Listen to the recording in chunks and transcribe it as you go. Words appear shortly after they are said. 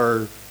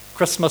for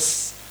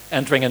Christmas,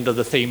 entering into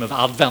the theme of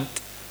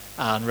Advent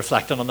and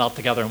reflecting on that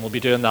together. And we'll be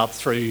doing that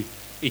through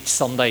each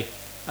Sunday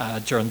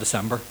during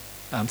December.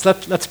 So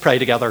let's pray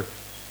together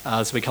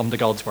as we come to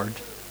God's Word.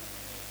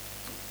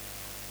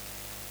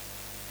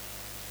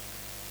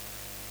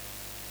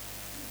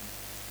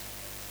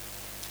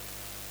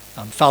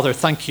 Father,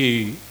 thank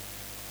you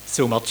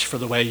so much for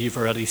the way you've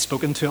already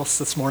spoken to us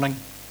this morning.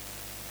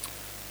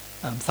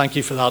 Thank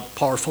you for that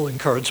powerful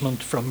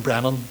encouragement from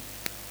Brennan.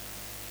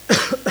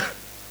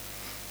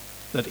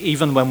 That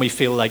even when we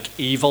feel like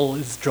evil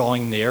is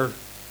drawing near,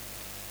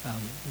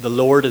 the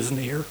Lord is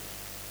near.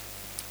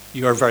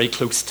 You are very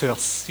close to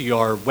us. You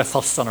are with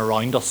us and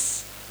around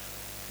us.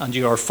 And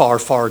you are far,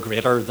 far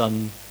greater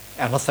than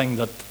anything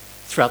that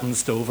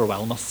threatens to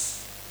overwhelm us.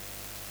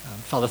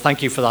 Father,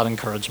 thank you for that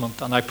encouragement.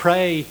 And I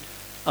pray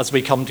as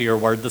we come to your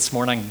word this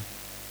morning,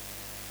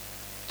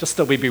 just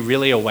that we be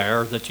really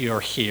aware that you are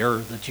here,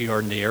 that you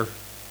are near,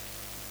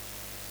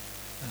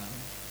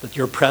 that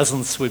your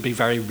presence would be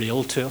very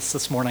real to us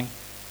this morning,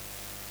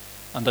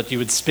 and that you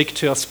would speak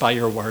to us by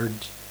your word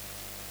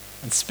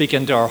and speak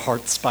into our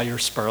hearts by your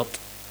Spirit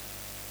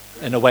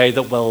in a way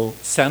that will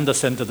send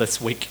us into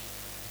this week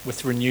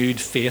with renewed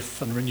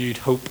faith and renewed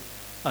hope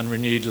and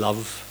renewed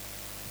love.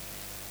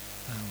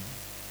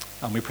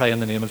 And we pray in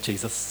the name of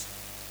Jesus.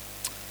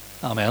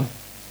 Amen.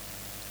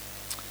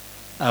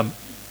 I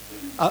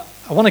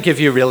want to give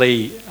you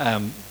really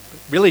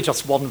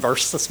just one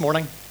verse this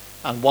morning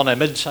and one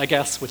image, I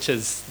guess, which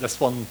is this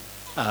one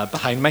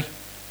behind me.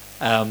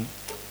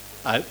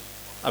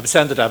 I was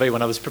saying to Debbie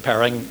when I was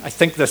preparing, I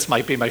think this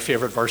might be my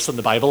favourite verse in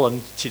the Bible,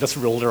 and she just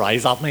rolled her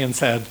eyes at me and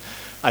said,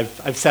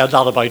 I've said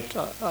that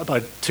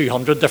about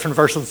 200 different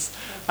verses.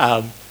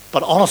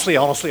 But honestly,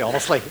 I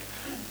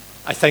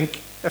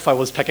think if I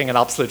was picking an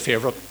absolute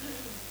favourite,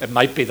 it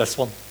might be this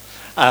one.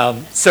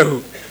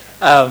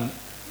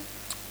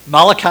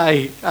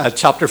 Malachi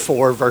chapter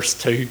 4, verse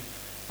 2,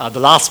 the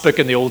last book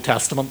in the Old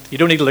Testament. You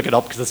don't need to look it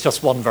up because it's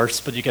just one verse,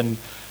 but you can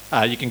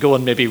go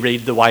and maybe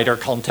read the wider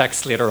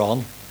context later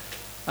on.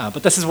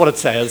 But this is what it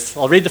says.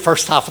 I'll read the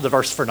first half of the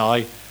verse for now,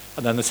 and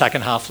then the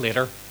second half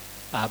later.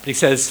 But he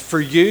says, "For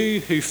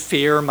you who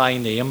fear my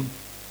name,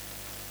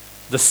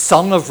 the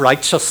Son of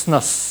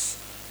Righteousness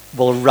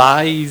will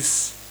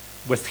rise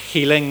with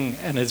healing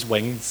in his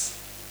wings."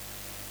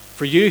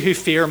 For you who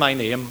fear my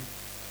name,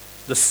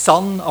 the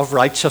Son of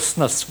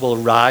Righteousness will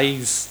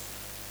rise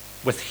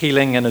with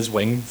healing in his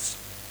wings.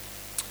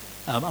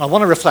 And I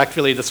want to reflect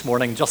really this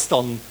morning just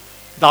on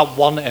that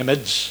one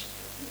image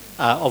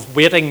of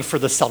waiting for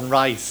the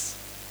sunrise,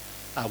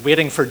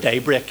 waiting for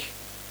daybreak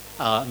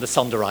and the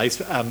sun to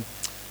rise.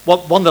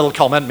 One little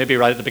comment, maybe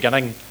right at the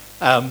beginning.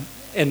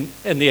 In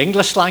the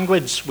English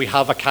language, we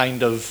have a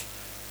kind of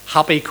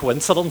happy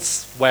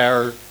coincidence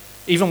where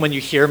even when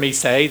you hear me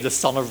say the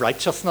Son of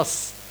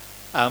Righteousness,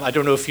 I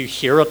don't know if you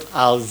hear it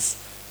as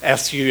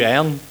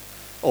S-U-N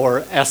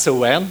or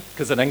S-O-N,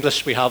 because in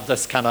English we have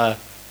this kind of,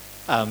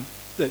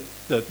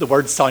 the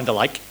words sound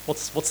alike.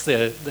 What's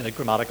the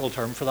grammatical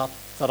term for that?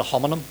 Is that a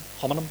homonym?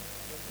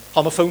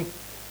 Homophone?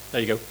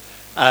 There you go.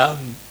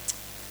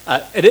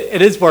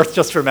 It is worth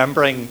just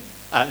remembering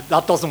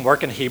that doesn't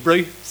work in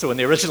Hebrew. So in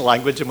the original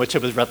language in which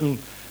it was written,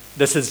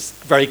 this is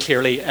very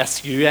clearly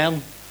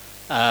S-U-N,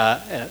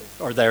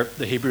 or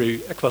the Hebrew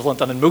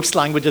equivalent. And in most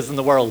languages in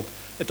the world,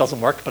 it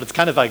doesn't work. But it's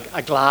kind of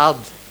a glad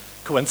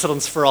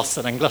coincidence for us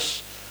in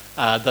English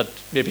that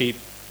maybe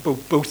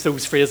both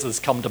those phrases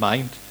come to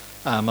mind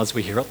as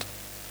we hear it.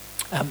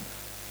 A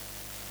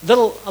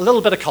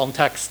little bit of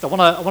context. I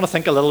want to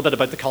think a little bit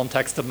about the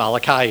context of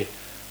Malachi,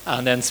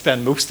 and then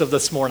spend most of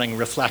this morning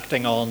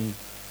reflecting on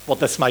what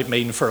this might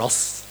mean for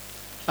us.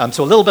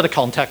 So a little bit of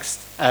context.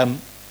 The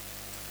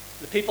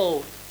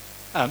people,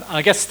 and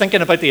I guess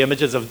thinking about the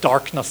images of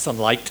darkness and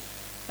light,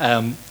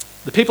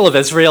 the people of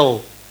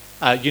Israel,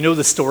 you know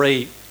the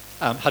story,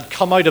 had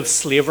come out of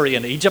slavery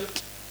in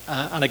Egypt,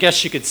 and I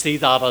guess you could see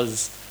that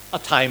as a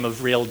time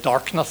of real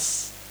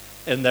darkness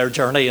in their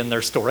journey, in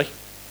their story.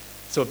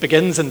 So it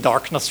begins in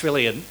darkness,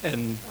 really,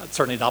 in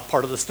certainly that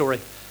part of the story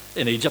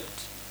in Egypt.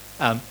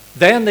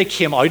 Then they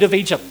came out of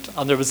Egypt,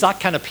 and there was that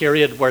kind of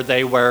period where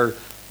they were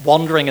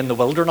wandering in the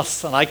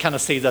wilderness, and I kind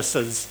of see this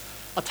as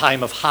a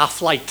time of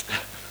half-light.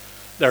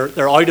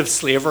 They're out of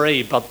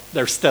slavery, but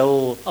they're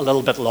still a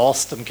little bit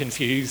lost and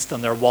confused,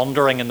 and they're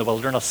wandering in the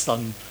wilderness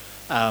and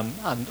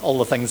all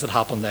the things that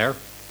happen there.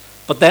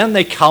 But then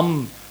they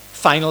come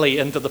finally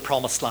into the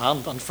promised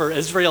land, and for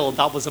Israel,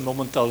 that was a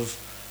moment of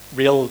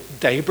real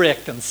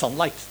daybreak and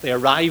sunlight. They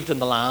arrived in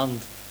the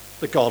land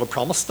that God had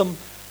promised them,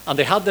 and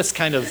they had this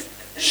kind of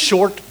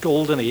short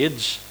golden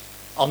age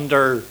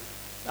under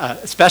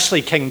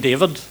especially King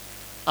David,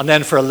 and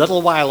then for a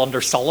little while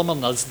under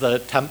Solomon as the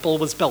temple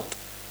was built.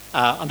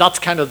 And that's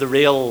kind of the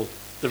real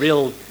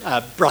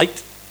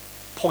bright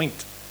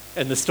point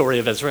in the story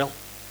of Israel.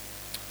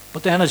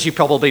 But then, as you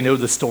probably know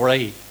the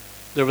story,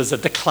 there was a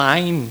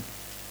decline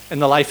in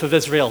the life of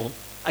Israel,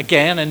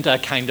 again into a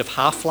kind of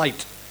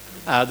half-light.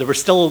 There were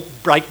still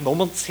bright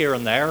moments here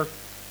and there,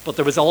 but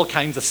there was all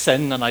kinds of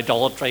sin and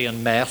idolatry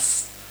and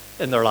mess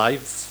in their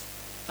lives.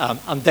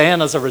 And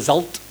then, as a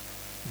result,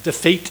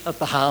 defeat at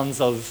the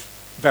hands of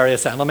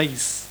various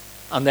enemies,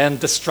 and then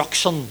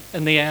destruction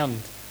in the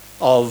end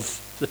of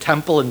the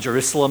temple in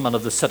Jerusalem and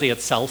of the city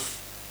itself,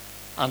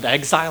 and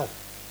exile.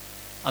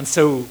 And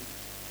so,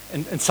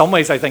 in some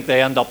ways, I think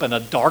they end up in a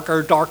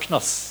darker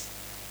darkness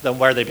than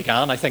where they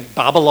began. I think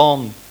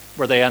Babylon,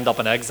 where they end up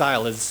in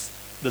exile, is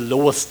the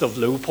lowest of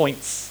low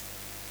points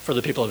for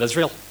the people of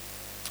Israel.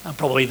 And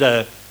probably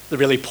the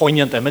really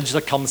poignant image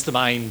that comes to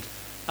mind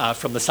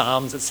from the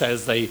Psalms, it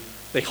says they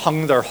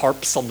hung their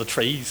harps on the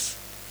trees.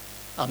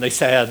 And it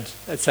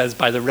says,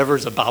 by the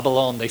rivers of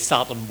Babylon, they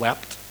sat and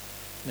wept.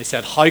 And they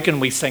said, how can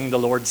we sing the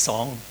Lord's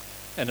song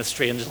in a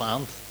strange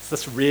land? It's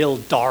this real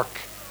dark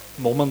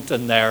moment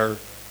in their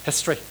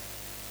history.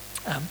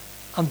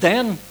 And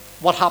then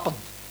what happened?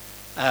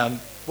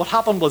 What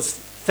happened was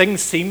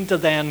things seemed to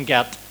then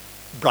get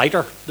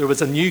brighter. There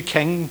was a new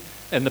king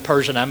in the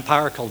Persian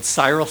Empire called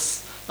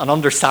Cyrus. And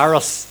under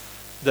Cyrus,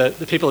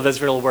 the people of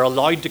Israel were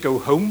allowed to go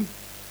home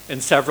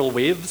in several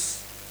waves.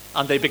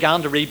 And they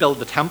began to rebuild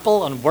the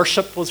temple, and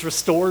worship was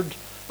restored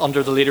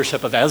under the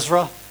leadership of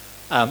Ezra.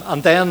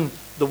 And then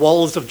the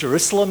walls of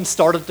Jerusalem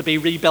started to be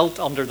rebuilt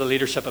under the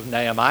leadership of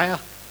Nehemiah.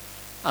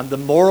 And the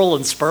moral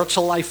and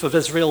spiritual life of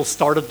Israel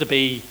started to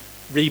be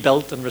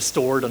rebuilt and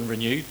restored and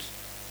renewed.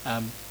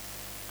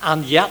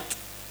 And yet,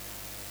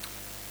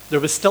 there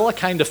was still a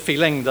kind of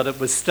feeling that it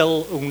was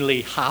still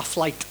only half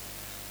light.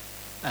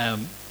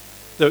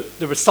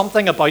 There was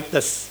something about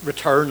this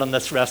return and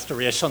this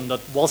restoration that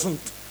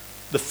wasn't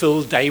the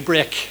full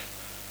daybreak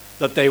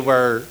that they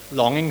were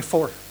longing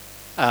for.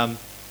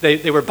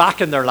 They were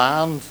back in their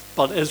land,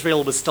 but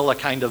Israel was still a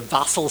kind of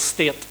vassal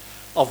state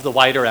of the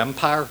wider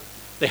empire.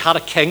 They had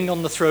a king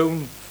on the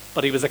throne,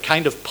 but he was a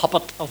kind of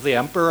puppet of the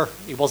emperor.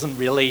 He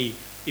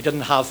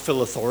didn't have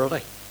full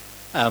authority.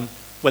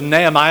 When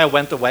Nehemiah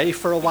went away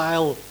for a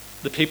while,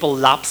 the people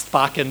lapsed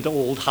back into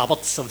old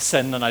habits of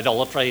sin and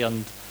idolatry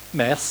and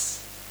mess.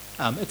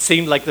 It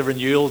seemed like the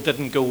renewal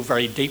didn't go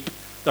very deep.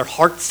 Their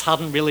hearts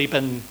hadn't really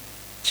been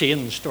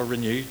changed or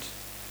renewed.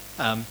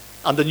 And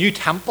the new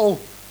temple,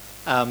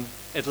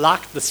 it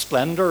lacked the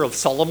splendor of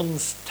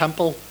Solomon's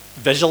temple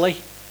visually,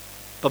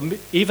 but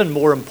even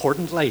more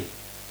importantly,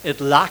 it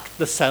lacked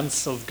the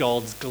sense of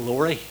God's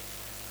glory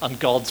and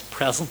God's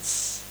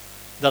presence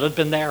that had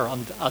been there.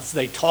 And as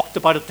they talked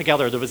about it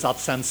together, there was that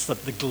sense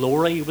that the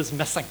glory was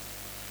missing.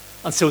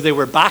 And so they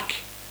were back.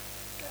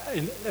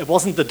 It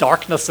wasn't the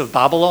darkness of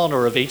Babylon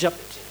or of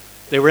Egypt.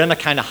 They were in a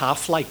kind of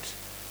half-light.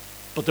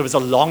 But there was a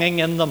longing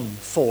in them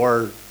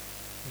for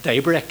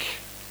daybreak,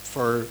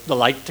 for the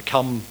light to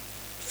come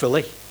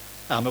fully.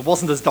 It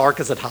wasn't as dark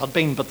as it had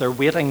been, but they're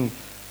waiting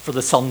for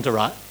the sun to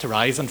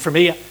rise. And for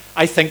me,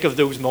 I think of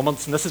those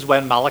moments, and this is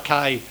when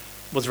Malachi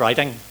was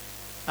writing.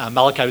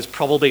 Malachi was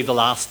probably the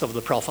last of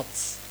the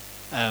prophets.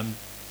 And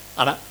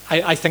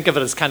I think of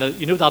it as kind of,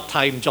 that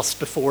time just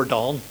before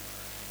dawn,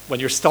 when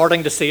you're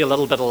starting to see a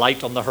little bit of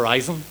light on the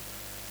horizon,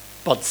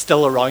 but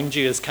still around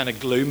you is kind of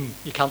gloom.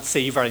 You can't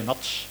see very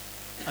much.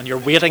 And you're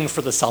waiting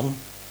for the sun.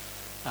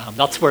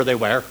 That's where they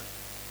were.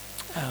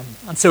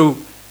 And so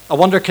I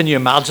wonder, can you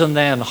imagine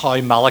then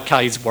how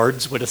Malachi's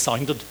words would have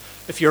sounded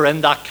if you're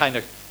in that kind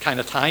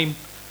of time?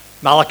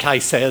 Malachi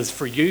says,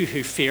 for you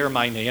who fear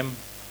my name,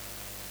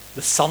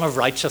 the Son of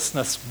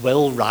Righteousness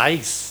will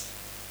rise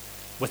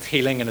with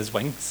healing in his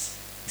wings.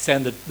 He's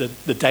saying that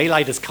the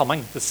daylight is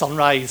coming, the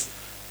sunrise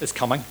is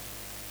coming.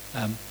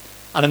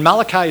 And in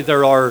Malachi,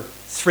 there are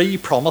 3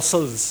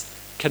 promises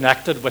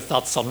connected with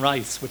that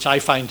sunrise, which I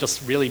find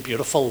just really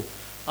beautiful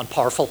and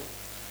powerful.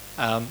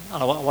 And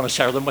I want to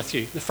share them with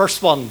you. The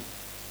first one,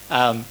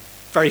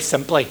 very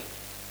simply,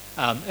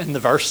 in the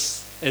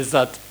verse, is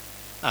that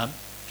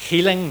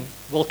healing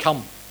will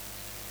come.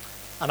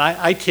 And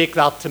I take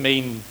that to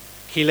mean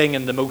healing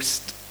in the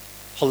most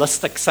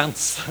holistic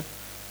sense.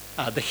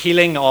 The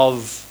healing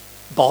of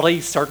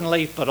bodies,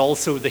 certainly, but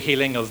also the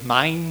healing of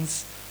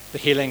minds, the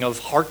healing of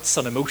hearts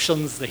and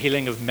emotions, the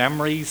healing of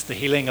memories, the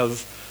healing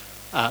of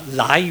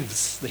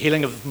lives, the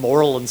healing of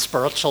moral and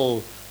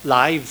spiritual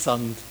lives,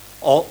 and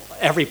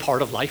every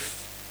part of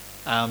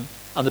life. And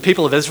the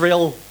people of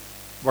Israel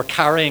were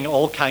carrying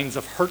all kinds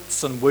of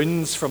hurts and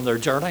wounds from their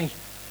journey.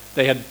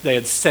 They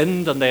had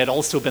sinned, and they had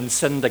also been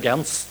sinned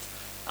against,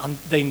 and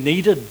they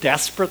needed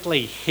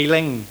desperately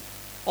healing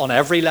on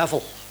every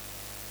level.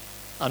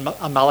 And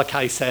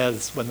Malachi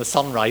says, when the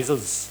sun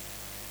rises,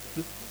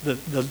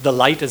 the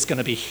light is going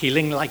to be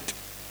healing light.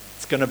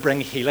 It's going to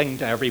bring healing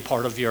to every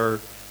part of your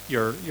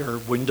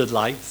wounded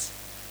lives.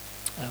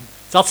 So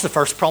that's the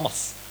first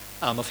promise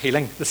of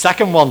healing. The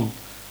second one,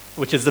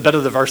 which is the bit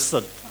of the verse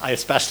that I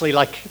especially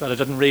like, that I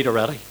didn't read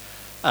already.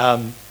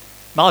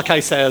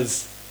 Malachi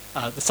says,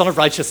 the Son of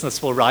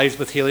Righteousness will rise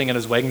with healing in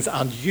his wings,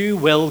 and you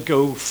will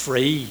go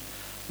free,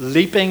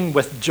 leaping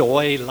with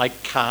joy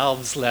like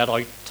calves led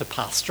out to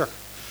pasture.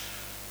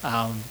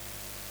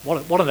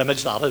 What an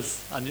image that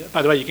is. And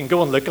by the way, you can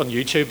go and look on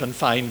YouTube and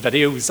find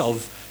videos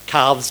of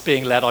calves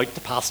being led out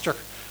to pasture.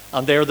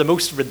 And they're the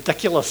most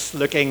ridiculous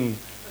looking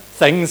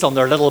things on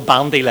their little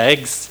bandy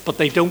legs, but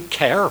they don't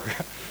care.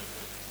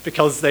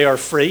 because they are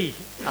free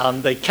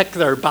and they kick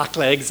their back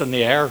legs in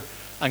the air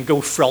and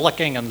go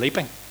frolicking and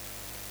leaping.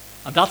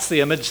 And that's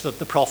the image that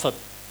the prophet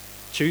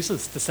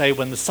chooses to say,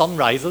 when the sun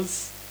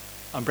rises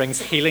and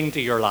brings healing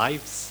to your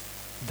lives,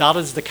 that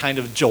is the kind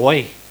of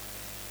joy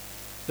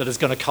that is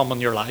going to come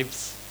in your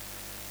lives.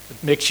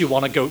 It makes you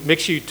want to go,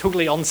 makes you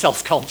totally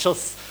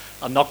unself-conscious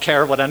and not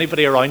care what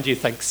anybody around you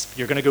thinks.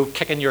 You're going to go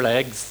kicking your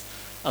legs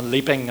and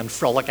leaping and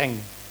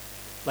frolicking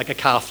like a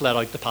calf let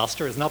out the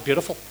pasture. Isn't that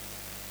beautiful?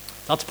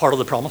 That's part of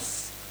the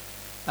promise.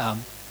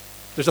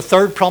 There's a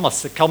third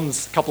promise that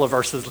comes a couple of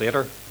verses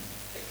later.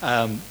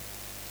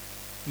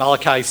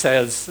 Malachi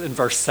says in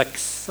verse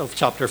 6 of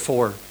chapter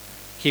 4,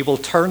 he will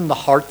turn the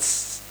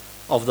hearts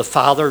of the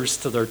fathers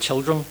to their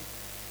children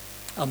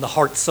and the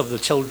hearts of the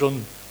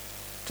children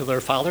to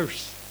their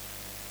fathers.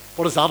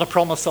 What is that a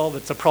promise of?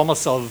 It's a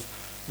promise of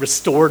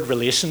restored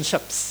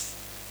relationships.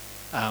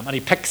 And he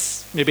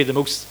picks maybe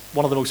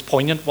one of the most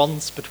poignant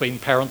ones between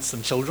parents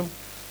and children,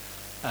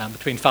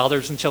 between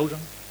fathers and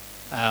children.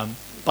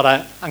 But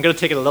I'm going to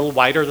take it a little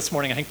wider this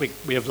morning. I think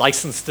we have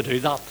license to do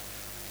that.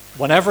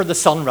 Whenever the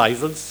sun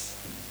rises,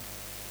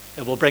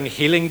 it will bring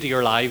healing to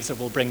your lives. It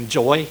will bring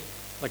joy,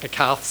 like a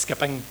calf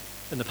skipping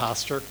in the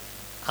pasture.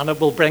 And it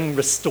will bring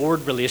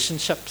restored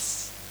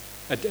relationships.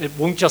 It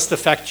won't just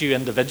affect you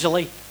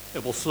individually.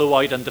 It will flow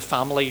out into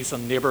families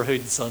and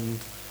neighbourhoods and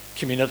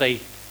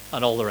community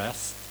and all the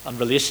rest. And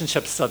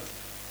relationships that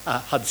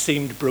had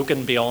seemed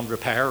broken beyond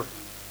repair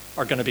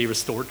are going to be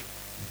restored.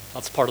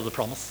 That's part of the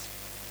promise.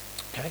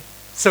 Okay.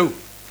 So,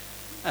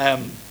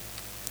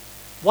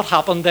 what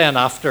happened then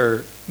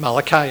after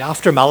Malachi?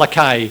 After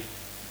Malachi,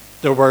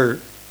 there were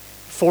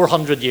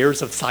 400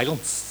 years of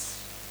silence.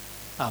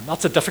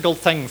 That's a difficult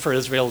thing for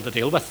Israel to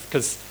deal with,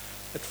 because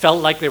it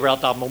felt like they were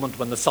at that moment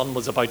when the sun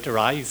was about to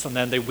rise, and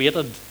then they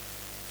waited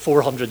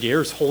 400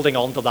 years holding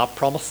on to that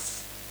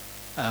promise.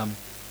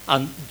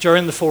 And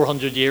during the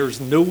 400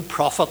 years, no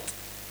prophet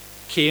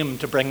came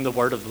to bring the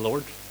word of the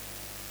Lord.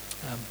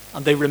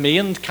 And they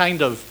remained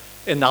kind of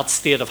in that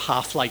state of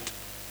half-light.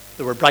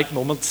 There were bright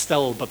moments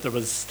still, but there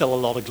was still a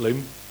lot of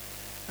gloom.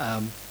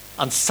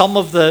 And some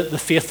of the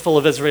faithful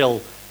of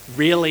Israel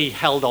really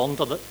held on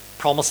to the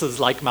promises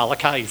like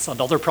Malachi's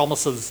and other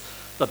promises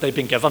that they'd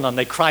been given, and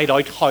they cried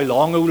out, "How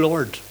long, O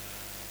Lord?"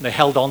 And they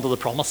held on to the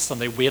promise, and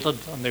they waited,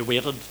 and they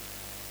waited,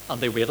 and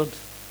they waited.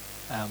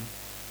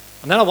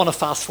 And then I want to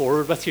fast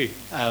forward with you,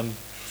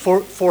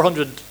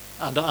 400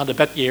 and a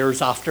bit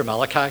years after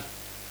Malachi.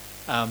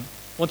 I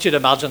want you to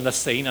imagine this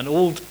scene: an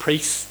old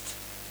priest,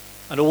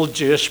 an old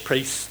Jewish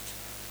priest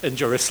in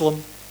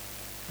Jerusalem.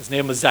 His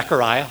name was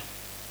Zechariah.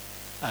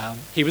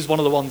 He was one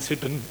of the ones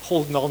who'd been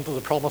holding on to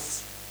the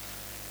promise.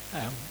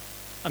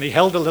 And he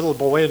held a little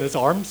boy in his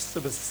arms.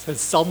 It was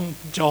his son,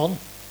 John.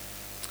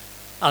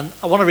 And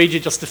I want to read you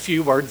just a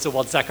few words of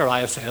what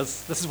Zechariah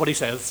says. This is what he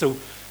says. So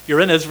you're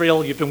in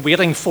Israel. You've been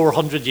waiting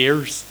 400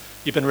 years.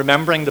 You've been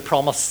remembering the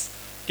promise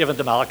given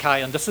to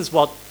Malachi. And this is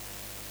what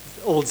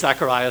old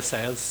Zechariah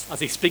says as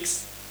he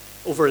speaks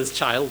over his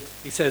child.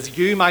 He says,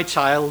 "You, my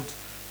child,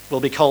 will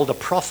be called a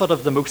prophet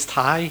of the Most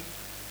High.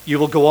 You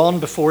will go on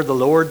before the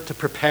Lord to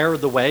prepare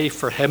the way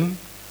for him,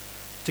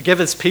 to give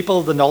his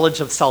people the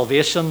knowledge of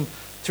salvation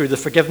through the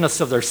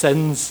forgiveness of their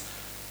sins,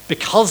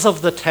 because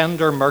of the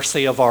tender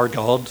mercy of our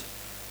God,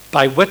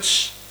 by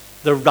which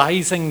the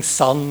rising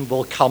sun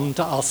will come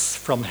to us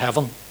from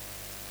heaven,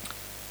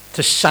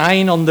 to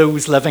shine on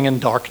those living in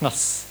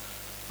darkness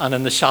and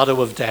in the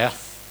shadow of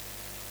death,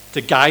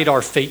 to guide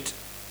our feet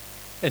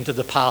into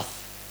the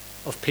path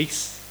of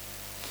peace."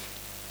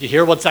 You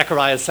hear what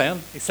Zechariah is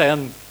saying? He's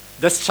saying,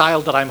 this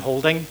child that I'm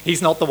holding,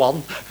 he's not the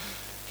one.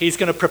 He's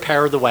going to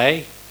prepare the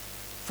way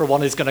for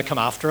one who's going to come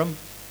after him.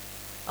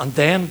 And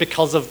then,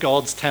 because of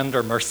God's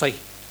tender mercy,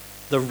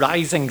 the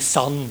rising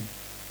sun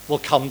will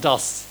come to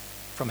us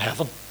from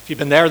heaven. If you've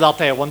been there that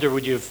day, I wonder,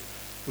 would you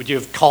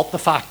have caught the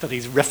fact that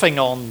he's riffing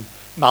on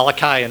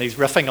Malachi, and he's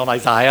riffing on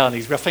Isaiah, and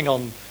he's riffing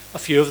on a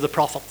few of the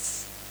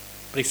prophets.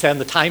 But he's saying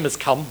the time has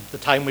come, the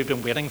time we've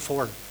been waiting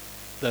for.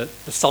 The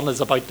sun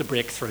is about to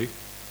break through.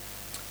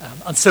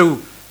 And so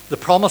the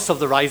promise of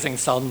the rising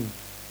sun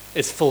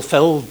is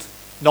fulfilled,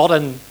 not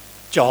in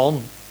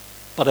John,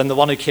 but in the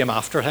one who came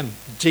after him.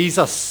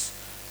 Jesus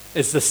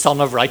is the Son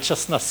of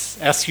Righteousness,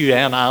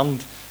 S-U-N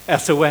and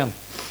S-O-N,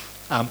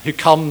 who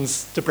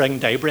comes to bring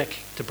daybreak,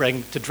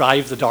 to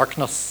drive the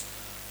darkness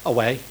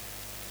away.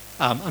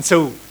 And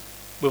so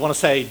we want to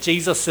say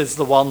Jesus is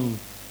the one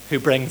who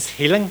brings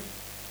healing.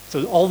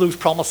 So all those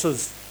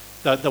promises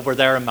that were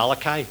there in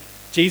Malachi,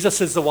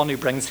 Jesus is the one who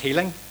brings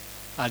healing.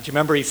 Do you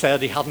remember he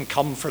said he hadn't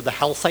come for the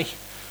healthy,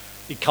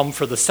 he'd come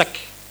for the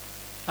sick.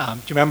 Do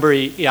you remember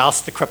he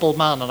asked the crippled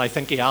man, and I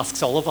think he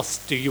asks all of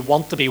us, do you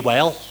want to be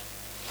well?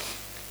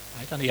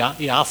 Right? And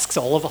he asks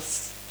all of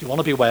us, do you want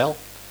to be well?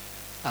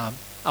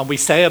 And we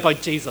say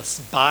about Jesus,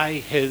 by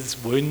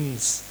his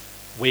wounds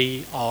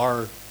we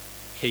are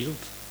healed.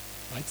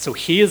 Right? So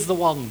he is the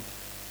one,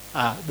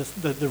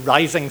 the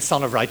rising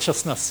Son of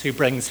Righteousness, who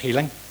brings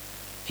healing.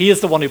 He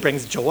is the one who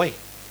brings joy.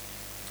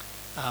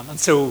 And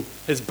so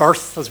his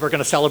birth, as we're going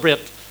to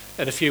celebrate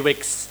in a few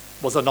weeks,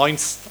 was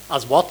announced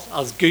as what?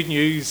 As good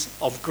news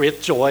of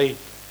great joy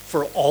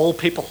for all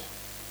people.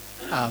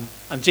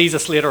 And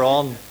Jesus later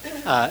on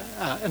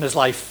in his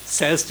life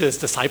says to his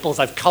disciples,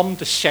 I've come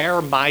to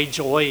share my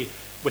joy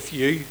with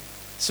you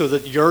so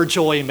that your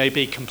joy may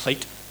be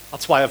complete.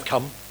 That's why I've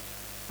come.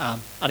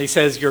 And he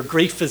says, your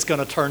grief is going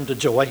to turn to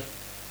joy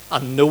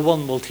and no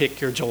one will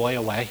take your joy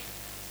away.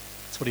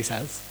 That's what he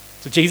says.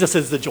 So Jesus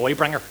is the joy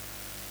bringer.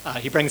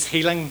 He brings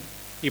healing,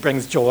 he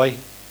brings joy,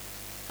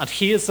 and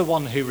he is the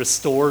one who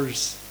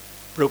restores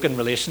broken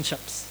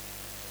relationships.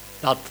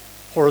 That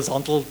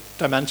horizontal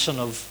dimension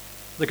of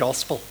the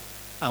gospel.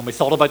 And we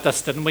thought about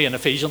this, didn't we, in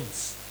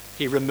Ephesians?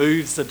 He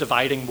removes the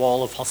dividing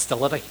wall of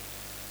hostility.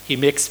 He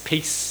makes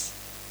peace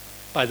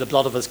by the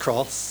blood of his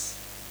cross.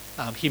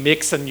 He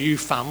makes a new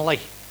family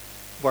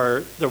where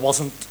there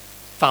wasn't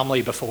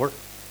family before.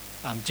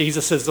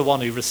 Jesus is the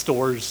one who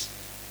restores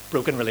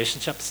broken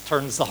relationships,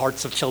 turns the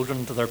hearts of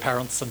children to their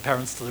parents and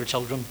parents to their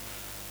children,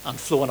 and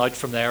flowing out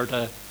from there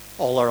to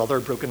all our other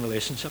broken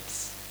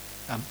relationships.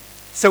 I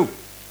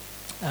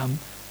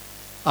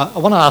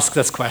want to ask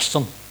this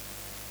question.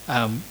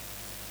 I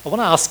want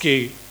to ask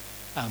you,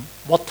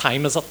 what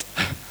time is it?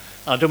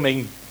 I don't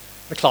mean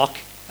the clock.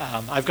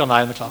 I've got an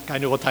eye on the clock. I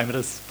know what time it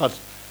is. But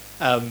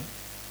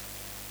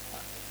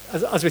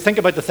as we think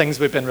about the things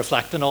we've been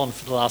reflecting on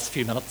for the last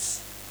few minutes,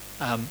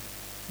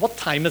 what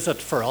time is it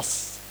for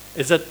us?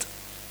 Is it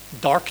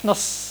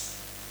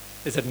darkness?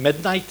 Is it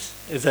midnight?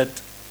 Is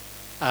it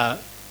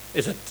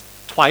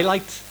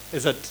twilight?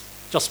 Is it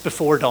just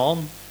before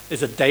dawn?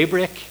 Is it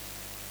daybreak?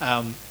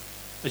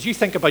 As you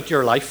think about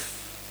your life,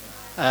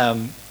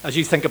 as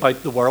you think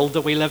about the world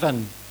that we live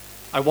in,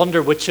 I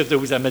wonder which of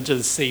those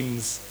images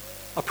seems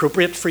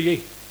appropriate for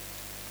you.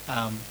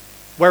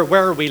 Where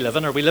are we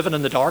living? Are we living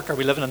in the dark? Are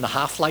we living in the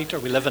half-light? Are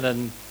we living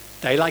in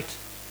daylight?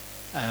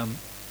 And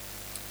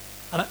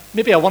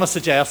maybe I want to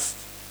suggest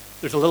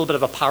there's a little bit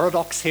of a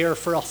paradox here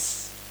for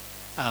us.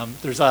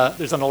 There's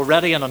an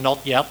already and a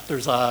not yet.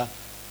 There's a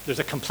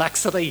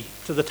complexity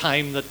to the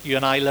time that you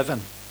and I live in.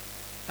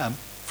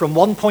 From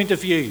one point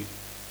of view,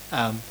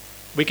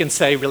 we can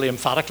say really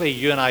emphatically,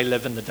 you and I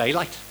live in the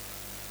daylight,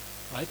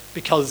 right?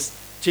 Because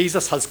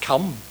Jesus has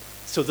come,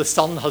 so the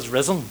sun has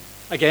risen.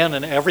 Again,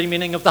 in every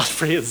meaning of that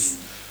phrase,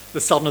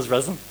 the sun has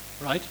risen,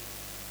 right?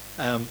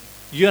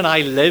 You and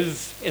I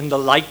live in the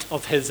light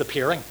of his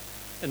appearing,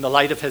 in the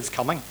light of his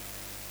coming.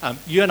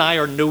 You and I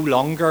are no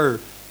longer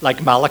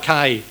like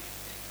Malachi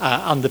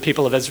and the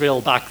people of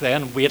Israel back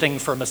then, waiting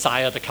for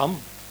Messiah to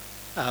come.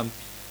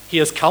 He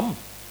has come.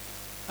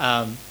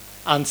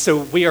 And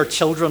so we are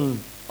children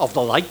of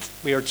the light.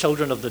 We are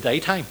children of the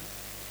daytime.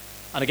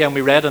 And again,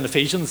 we read in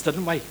Ephesians,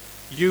 didn't we?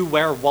 You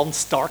were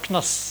once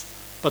darkness,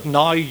 but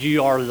now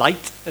you are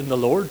light in the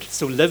Lord.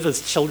 So live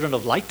as children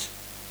of light,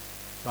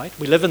 right?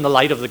 We live in the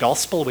light of the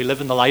gospel. We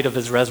live in the light of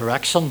his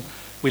resurrection.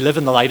 We live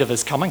in the light of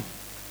his coming.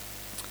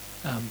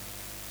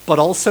 But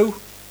also,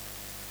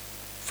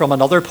 from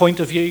another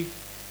point of view,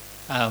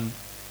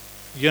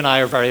 you and I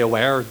are very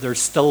aware there's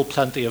still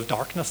plenty of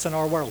darkness in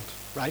our world,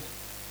 right?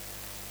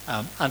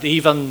 And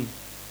even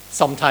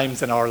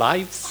sometimes in our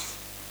lives,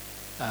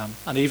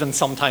 and even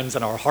sometimes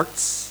in our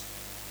hearts,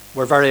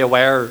 we're very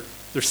aware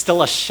there's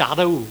still a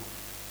shadow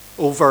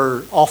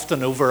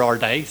often over our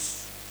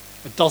days.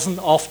 It doesn't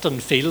often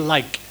feel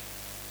like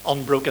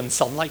unbroken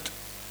sunlight.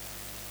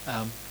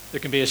 There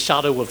can be a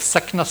shadow of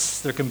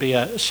sickness. There can be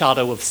a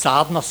shadow of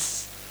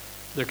sadness.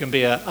 There can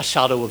be a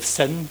shadow of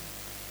sin.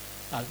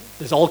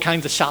 There's all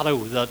kinds of shadow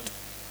that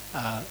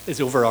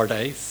is over our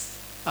days.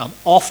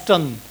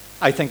 Often,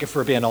 I think if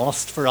we're being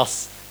honest for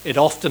us, it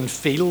often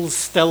feels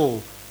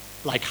still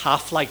like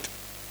half-light.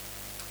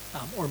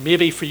 Or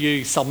maybe for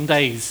you, some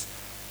days,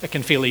 it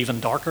can feel even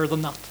darker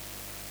than that.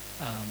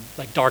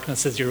 Like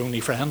darkness is your only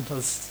friend,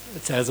 as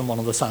it says in one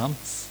of the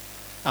Psalms.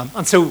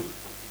 And so,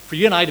 for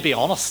you and I to be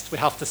honest, we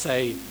have to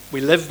say we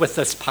live with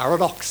this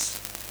paradox.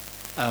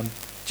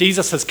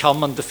 Jesus has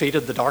come and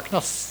defeated the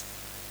darkness,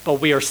 but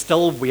we are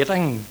still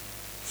waiting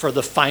for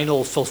the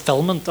final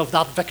fulfillment of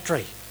that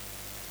victory,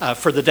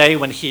 for the day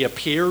when he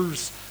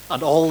appears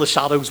and all the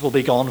shadows will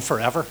be gone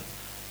forever.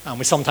 And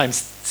we sometimes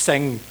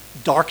sing,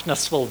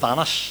 darkness will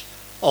vanish,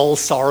 all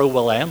sorrow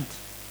will end,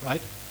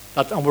 right?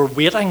 And we're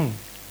waiting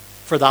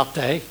for that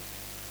day.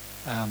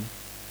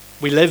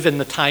 We live in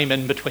the time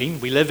in between.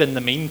 We live in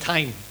the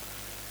meantime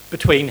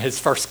between his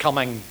first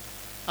coming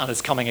and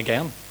his coming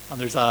again. And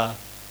there's a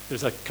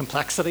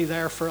complexity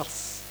there for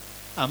us.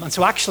 And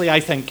so actually I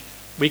think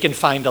we can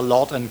find a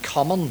lot in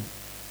common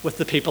with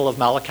the people of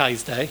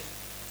Malachi's day.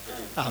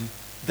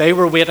 They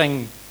were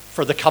waiting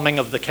for the coming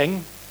of the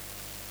king.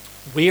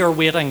 We are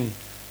waiting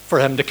for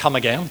him to come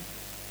again,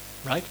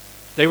 right?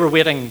 They were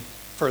waiting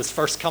for his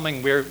first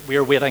coming.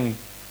 We're waiting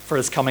for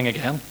his coming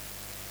again.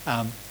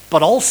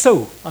 But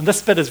also, and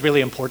this bit is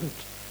really important,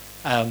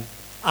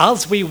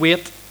 as we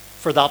wait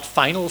for that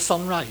final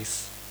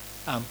sunrise,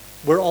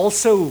 we're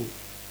also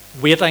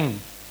waiting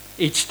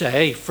each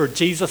day for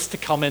Jesus to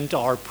come into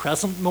our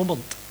present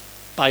moment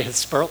by his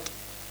Spirit.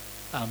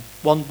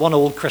 One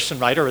old Christian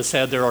writer has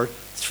said there are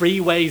three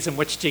ways in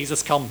which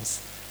Jesus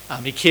comes.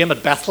 He came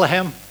at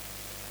Bethlehem.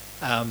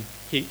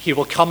 He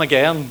will come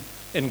again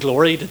in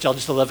glory to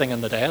judge the living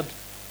and the dead.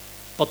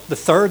 But the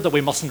third that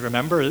we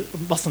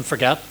mustn't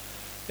forget,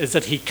 is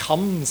that he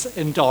comes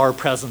into our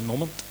present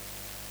moment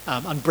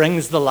and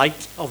brings the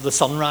light of the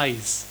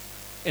sunrise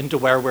into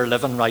where we're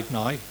living right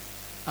now,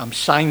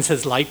 shines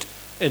his light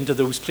into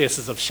those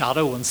places of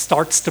shadow and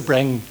starts to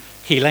bring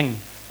healing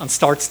and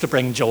starts to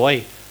bring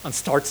joy and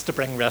starts to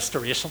bring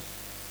restoration.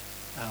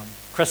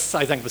 Chris,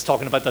 I think, was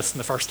talking about this in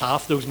the first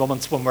half, those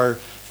moments when we're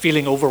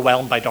feeling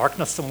overwhelmed by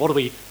darkness, and what do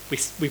we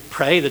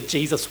pray that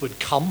Jesus would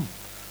come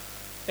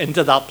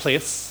into that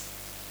place.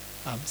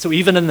 So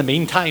even in the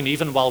meantime,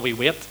 even while we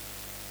wait,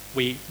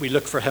 we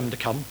look for him to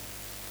come.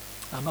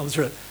 I was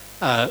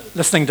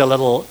listening to a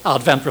little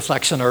Advent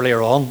reflection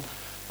earlier on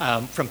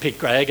from Pete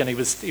Gregg, and he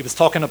was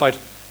talking about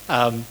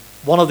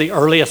one of the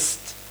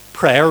earliest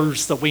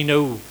prayers that we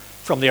know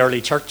from the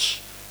early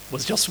church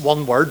was just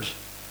one word,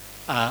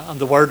 and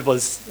the word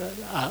was,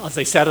 as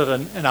they said it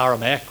in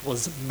Aramaic,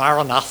 was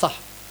Maranatha.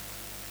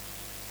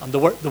 And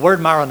the word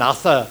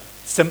Maranatha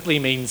simply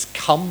means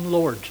 "Come,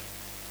 Lord."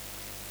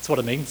 That's what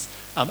it means.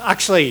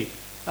 Actually,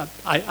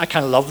 I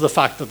kind of love the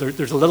fact that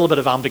there's a little bit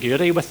of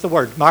ambiguity with the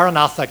word.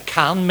 Maranatha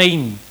can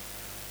mean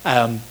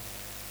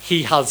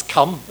he has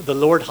come, the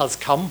Lord has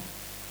come.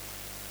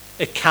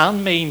 It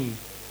can mean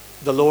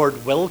the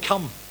Lord will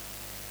come.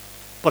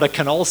 But it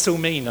can also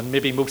mean, and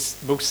maybe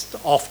most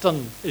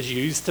often is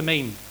used to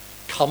mean,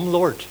 come,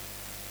 Lord.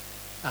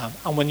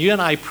 And when you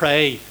and I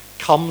pray,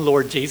 come,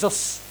 Lord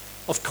Jesus,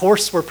 of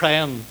course we're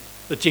praying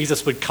that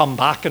Jesus would come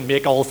back and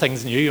make all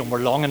things new, and we're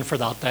longing for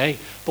that day.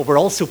 But we're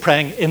also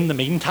praying, in the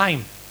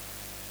meantime,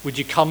 would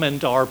you come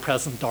into our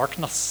present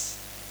darkness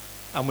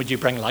and would you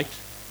bring light?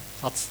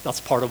 That's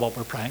part of what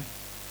we're praying.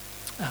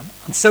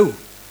 And so,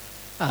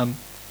 I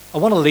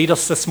want to lead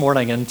us this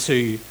morning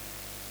into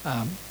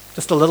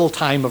just a little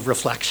time of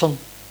reflection.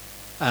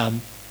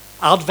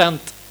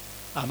 Advent,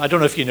 I don't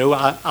know if you know,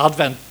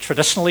 Advent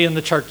traditionally in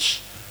the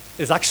church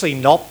is actually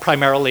not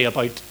primarily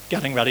about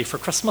getting ready for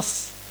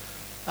Christmas,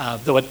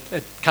 though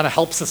it kind of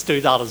helps us do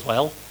that as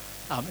well.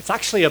 It's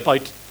actually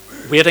about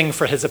waiting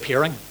for his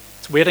appearing.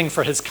 It's waiting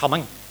for his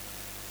coming.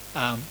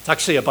 It's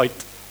actually about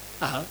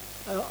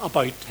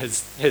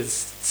his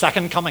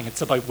second coming.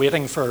 It's about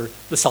waiting for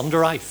the sun to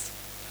rise.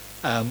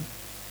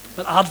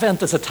 But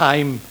Advent is a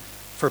time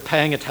for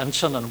paying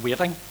attention and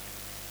waiting.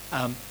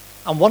 And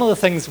one of the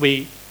things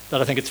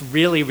that I think it's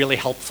really, really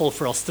helpful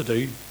for us to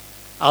do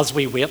as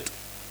we wait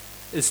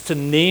is to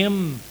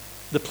name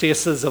the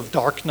places of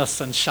darkness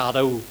and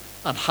shadow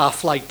and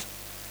half-light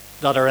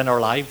that are in our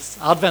lives.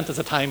 Advent is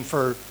a time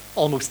for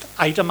almost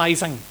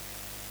itemizing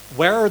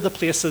where are the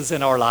places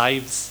in our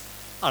lives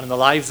and in the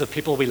lives of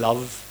people we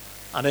love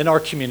and in our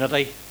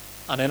community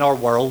and in our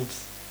world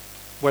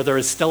where there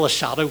is still a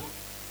shadow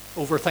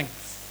over things.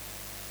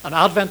 And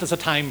Advent is a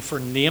time for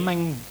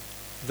naming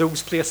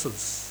those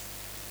places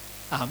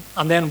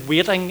and then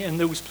waiting in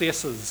those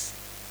places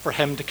for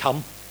him to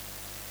come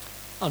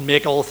and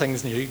make all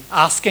things new.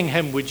 Asking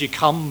him, would you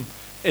come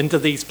into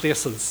these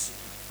places?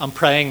 And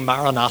praying,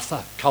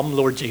 Maranatha, come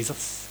Lord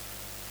Jesus,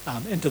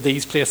 into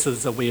these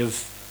places that we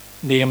have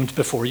named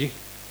before you.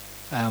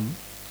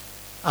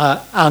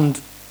 And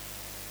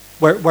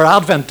where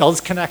Advent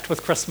does connect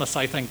with Christmas,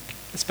 I think,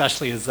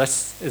 especially is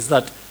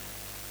that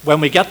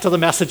when we get to the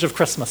message of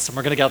Christmas, and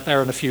we're going to get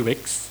there in a few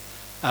weeks,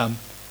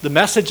 the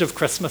message of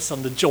Christmas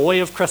and the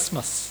joy of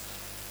Christmas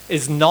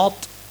is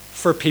not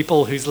for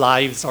people whose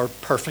lives are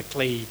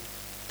perfectly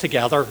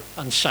together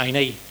and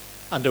shiny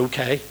and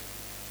okay.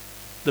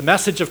 The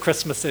message of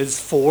Christmas is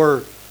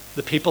for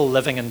the people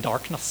living in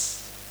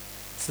darkness.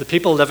 It's the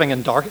people living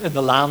in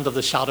the land of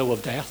the shadow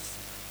of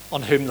death,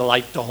 on whom the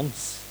light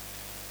dawns.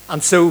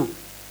 And so,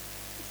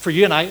 for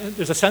you and I,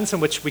 there's a sense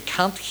in which we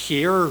can't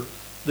hear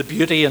the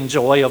beauty and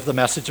joy of the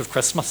message of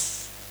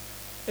Christmas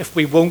if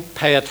we won't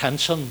pay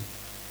attention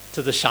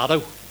to the shadow,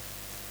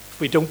 if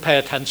we don't pay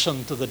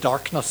attention to the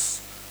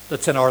darkness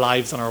that's in our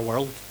lives and our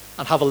world,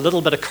 and have a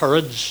little bit of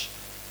courage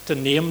to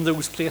name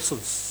those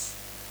places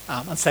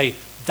and say,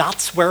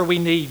 that's where we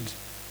need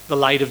the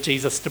light of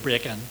Jesus to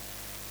break in.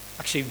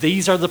 Actually,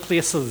 these are the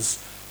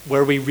places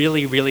where we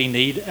really, really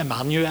need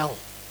Emmanuel,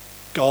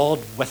 God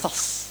with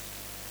us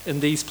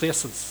in these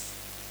places.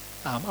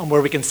 And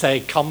where we can say,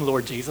 come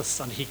Lord Jesus,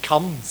 and he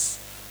comes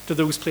to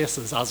those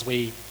places as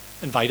we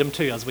invite him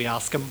to, as we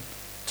ask him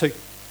to.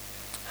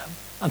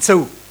 And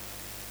so, I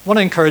want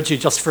to encourage you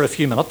just for a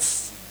few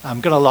minutes. I'm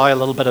going to allow a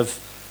little bit of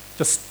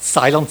just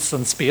silence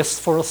and space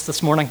for us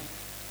this morning.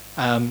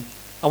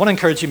 I want to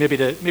encourage you maybe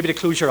to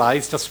close your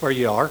eyes just where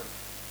you are.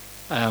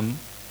 I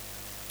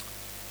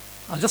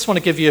just want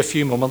to give you a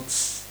few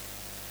moments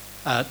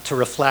to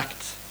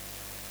reflect.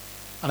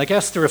 And I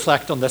guess to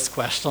reflect on this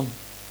question.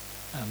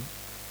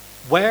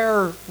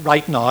 Where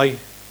right now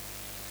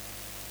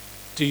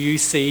do you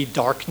see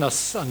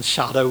darkness and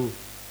shadow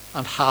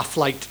and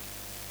half-light?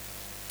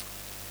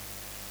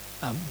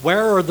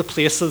 Where are the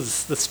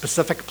places, the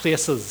specific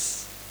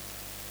places,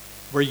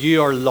 where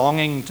you are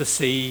longing to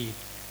see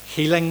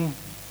healing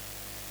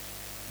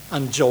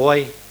and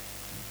joy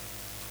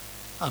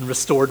and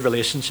restored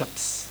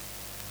relationships.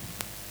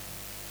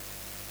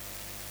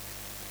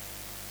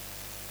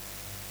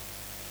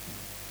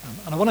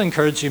 And I want to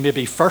encourage you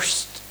maybe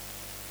first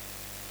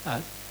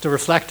to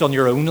reflect on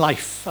your own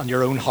life and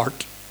your own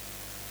heart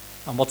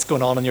and what's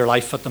going on in your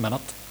life at the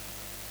minute.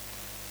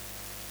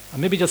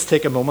 And maybe just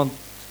take a moment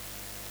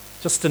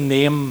just to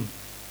name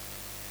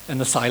in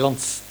the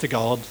silence to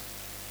God,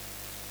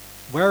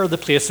 where are the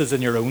places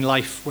in your own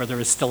life where there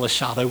is still a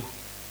shadow,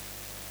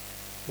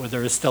 where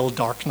there is still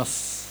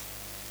darkness,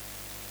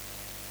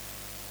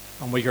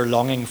 and where you're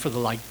longing for the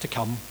light to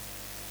come?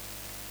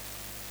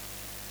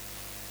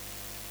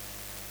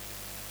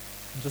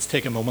 And just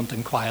take a moment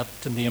in quiet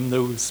to name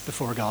those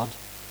before God.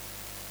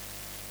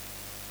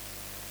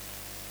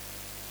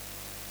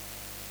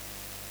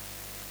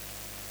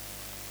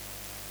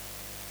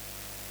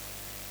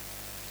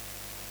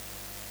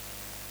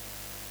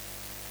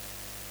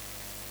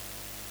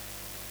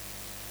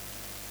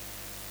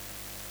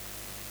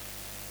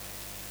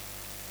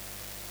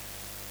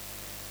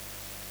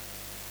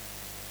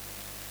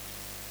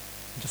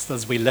 Just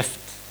as we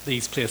lift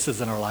these places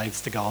in our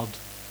lives to God,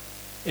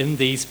 in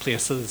these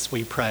places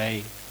we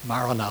pray,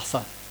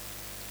 Maranatha,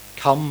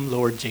 come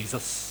Lord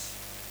Jesus,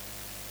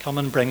 come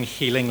and bring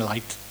healing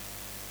light,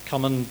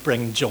 come and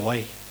bring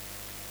joy,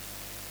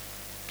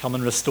 come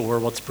and restore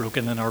what's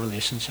broken in our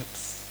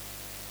relationships.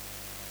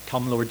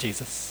 Come Lord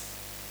Jesus.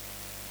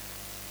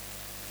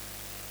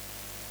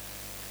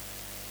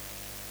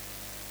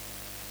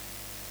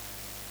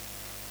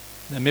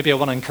 Then maybe I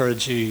want to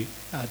encourage you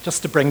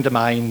just to bring to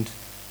mind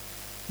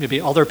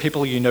maybe other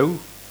people you know,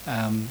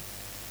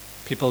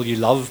 people you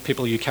love,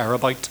 people you care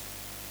about,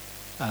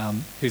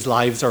 whose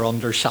lives are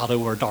under shadow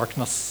or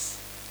darkness,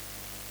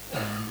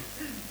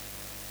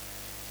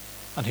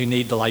 and who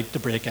need the light to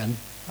break in.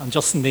 And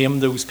just name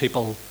those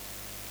people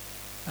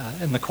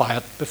in the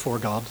quiet before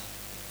God.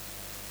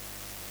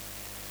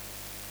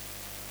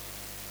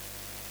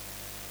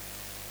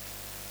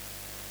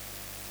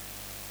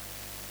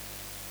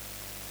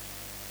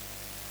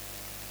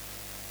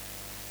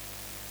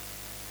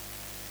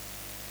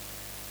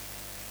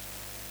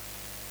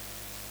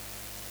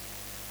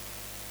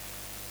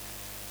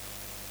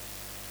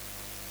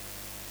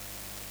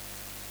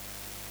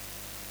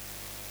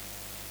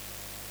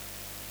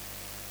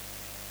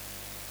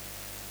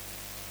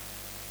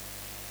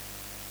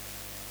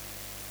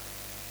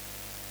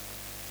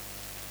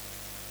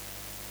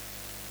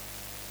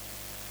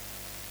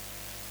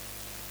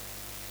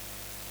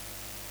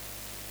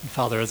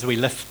 Father, as we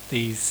lift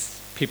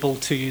these people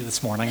to you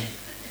this morning,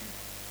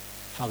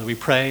 Father, we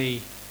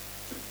pray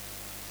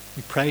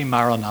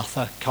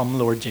Maranatha, come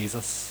Lord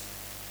Jesus.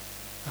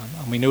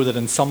 And we know that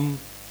in some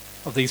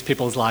of these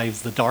people's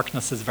lives the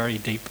darkness is very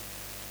deep,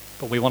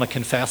 but we want to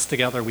confess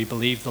together we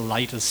believe the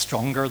light is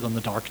stronger than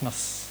the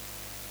darkness.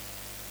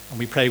 And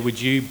we pray,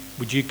 would you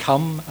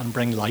come and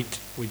bring light?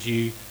 Would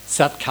you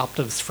set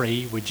captives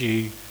free? Would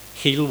you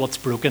heal what's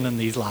broken in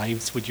these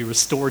lives? Would you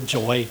restore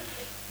joy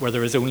where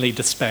there is only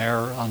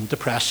despair and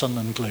depression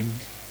and gloom?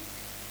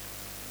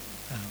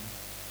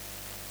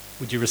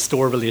 Would you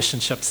restore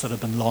relationships that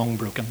have been long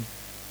broken?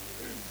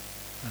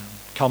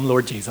 Come,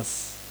 Lord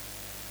Jesus.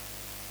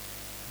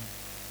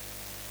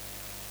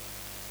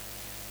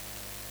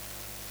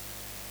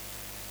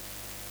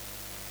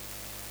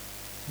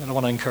 And I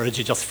want to encourage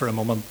you just for a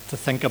moment to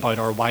think about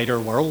our wider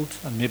world,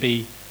 and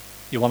maybe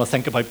you want to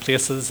think about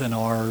places in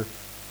our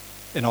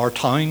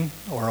town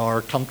or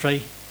our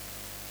country,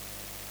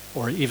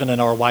 or even in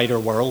our wider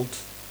world,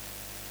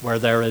 where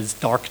there is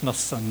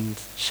darkness and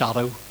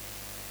shadow,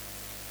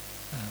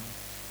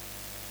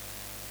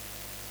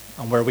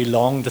 and where we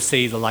long to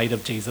see the light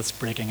of Jesus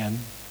breaking in.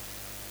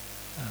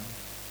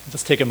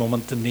 Just take a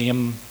moment to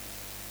name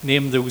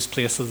those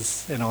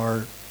places in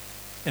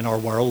our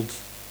world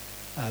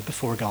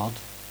before God.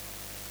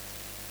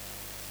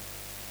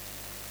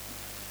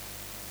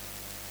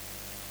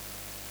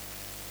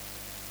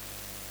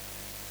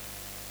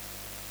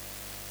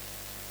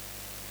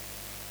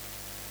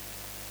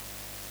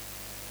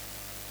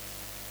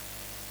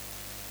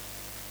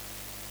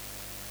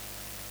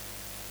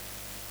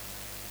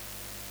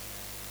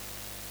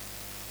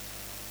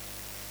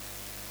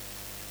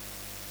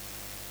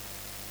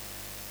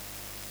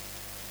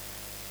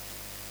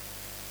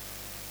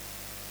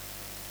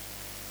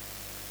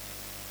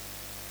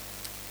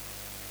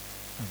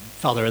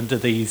 Father, into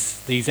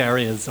these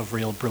areas of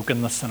real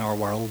brokenness in our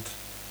world,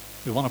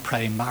 we want to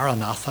pray,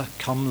 Maranatha,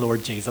 come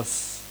Lord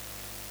Jesus.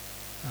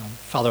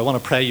 Father, I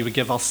want to pray you would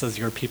give us as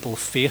your people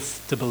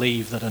faith to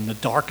believe that in the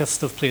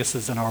darkest of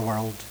places in our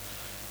world,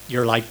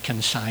 your light can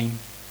shine,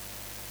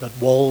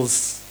 that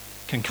walls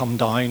can come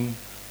down,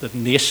 that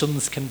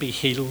nations can be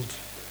healed,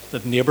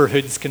 that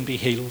neighbourhoods can be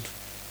healed,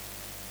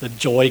 that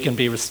joy can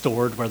be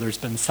restored where there's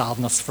been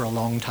sadness for a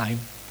long time.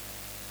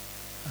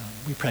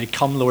 We pray,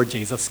 come Lord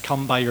Jesus,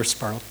 come by your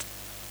Spirit.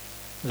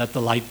 Let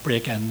the light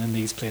break in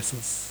these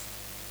places.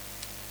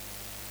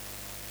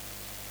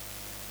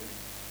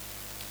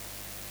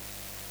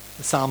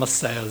 The psalmist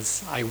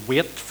says, I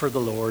wait for the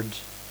Lord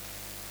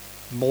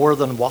more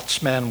than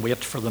watchmen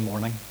wait for the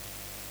morning.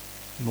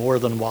 more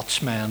than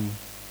watchmen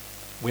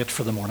wait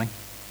for the morning.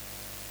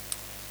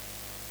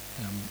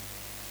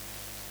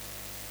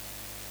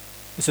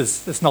 This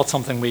is not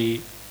something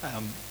we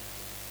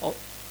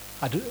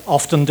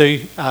often do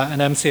in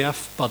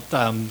MCF, but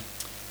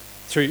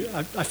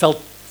I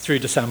felt through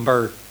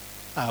December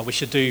we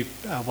should do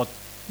what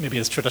maybe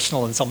is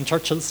traditional in some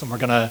churches, and we're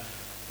going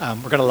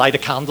to light a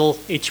candle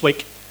each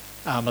week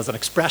as an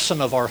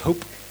expression of our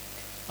hope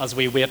as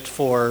we wait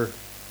for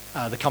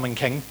the coming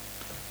King.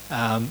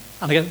 And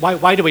again,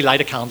 why do we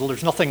light a candle?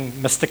 There's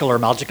nothing mystical or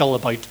magical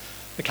about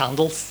the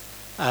candles.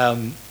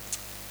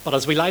 But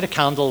as we light a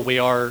candle, we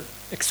are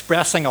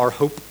expressing our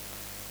hope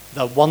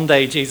that one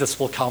day Jesus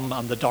will come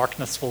and the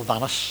darkness will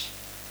vanish.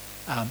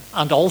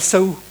 And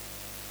also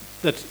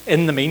that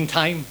in the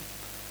meantime,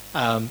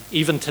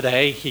 even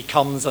today, he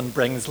comes and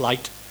brings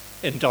light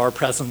into our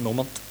present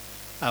moment,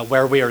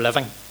 where we are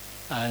living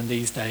in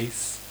these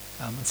days.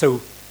 And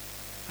so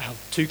I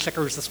have two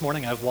clickers this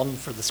morning. I have one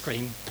for the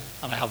screen,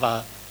 and I have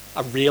a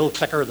real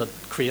clicker that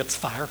creates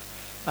fire.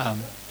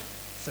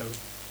 So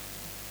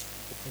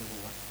hopefully it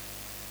will work.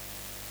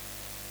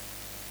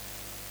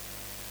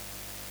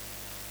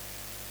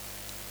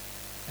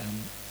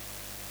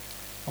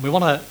 And we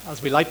want to,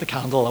 as we light the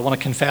candle, we want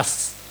to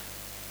confess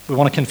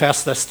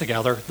this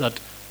together, that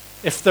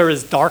if there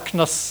is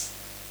darkness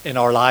in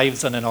our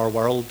lives and in our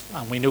world,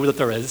 and we know that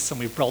there is, and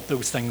we've brought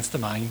those things to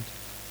mind,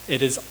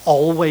 it is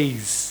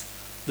always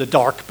the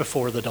dark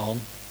before the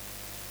dawn.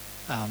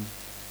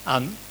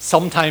 And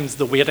sometimes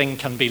the waiting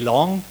can be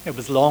long. It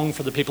was long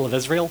for the people of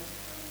Israel,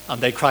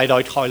 and they cried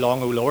out, "How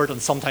long, O Lord?"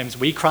 And sometimes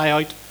we cry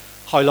out,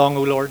 "How long,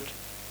 O Lord?"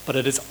 But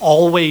it is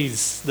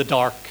always the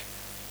dark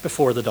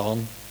before the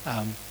dawn.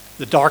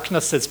 The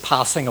darkness is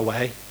passing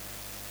away,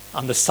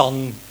 and the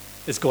sun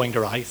is going to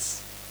rise,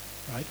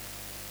 right?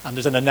 And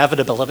there's an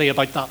inevitability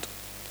about that.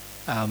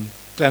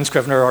 Glenn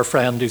Scrivener, our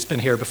friend who's been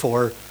here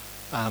before,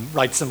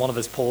 writes in one of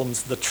his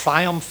poems, "The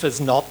triumph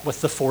is not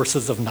with the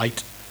forces of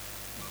night.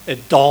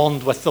 It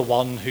dawned with the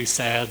one who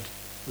said,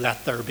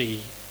 'Let there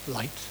be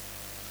light.'"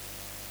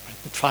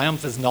 Right? The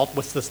triumph is not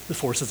with the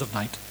forces of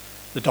night.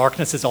 The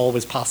darkness is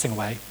always passing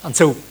away. And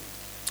so,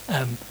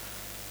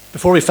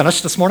 before we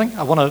finish this morning,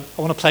 I want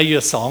to play you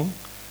a song.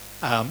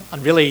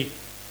 And really,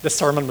 this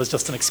sermon was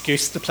just an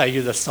excuse to play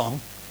you this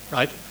song,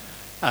 right?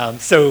 And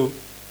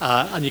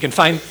you can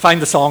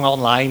find the song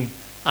online,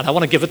 and I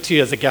want to give it to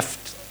you as a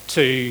gift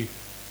to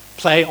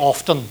play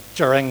often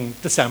during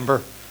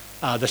December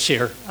this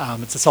year.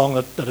 It's a song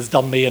that has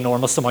done me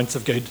enormous amounts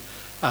of good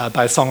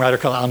by a songwriter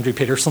called Andrew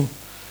Peterson.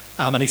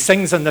 And he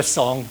sings in this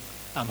song,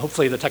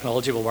 hopefully the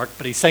technology will work,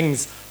 but he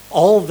sings,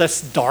 "All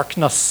this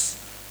darkness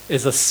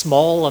is a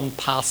small and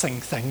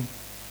passing thing."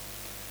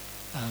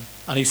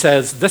 And he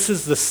says, "This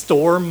is the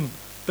storm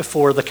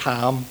before the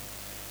calm.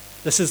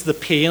 This is the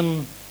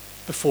pain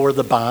before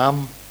the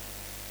balm.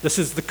 This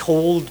is the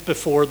cold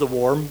before the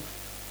warm.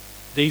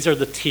 These are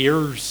the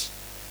tears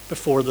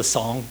before the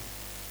song.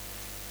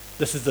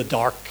 This is the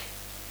dark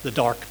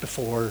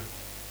before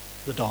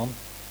the dawn."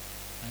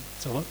 Right?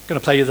 So I'm going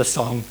to play you this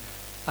song.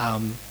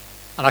 And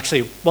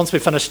actually, once we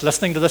finish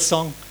listening to this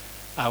song,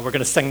 we're going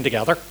to sing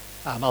together.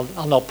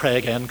 I'll not pray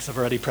again because I've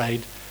already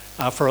prayed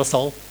for us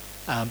all.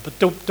 But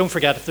don't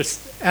forget, if there's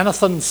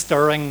anything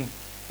stirring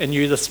in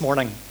you this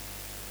morning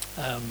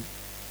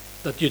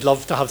that you'd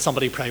love to have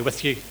somebody pray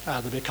with you,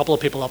 there'll be a couple of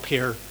people up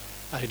here.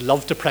 I'd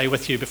love to pray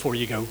with you before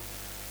you go.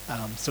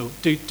 So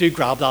do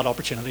grab that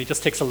opportunity. It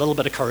just takes a little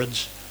bit of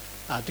courage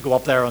to go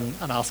up there and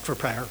ask for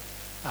prayer.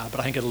 But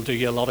I think it'll do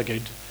you a lot of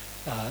good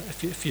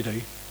if you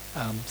do.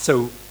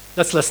 So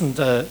let's listen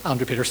to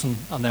Andrew Peterson,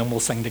 and then we'll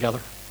sing together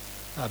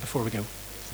before we go.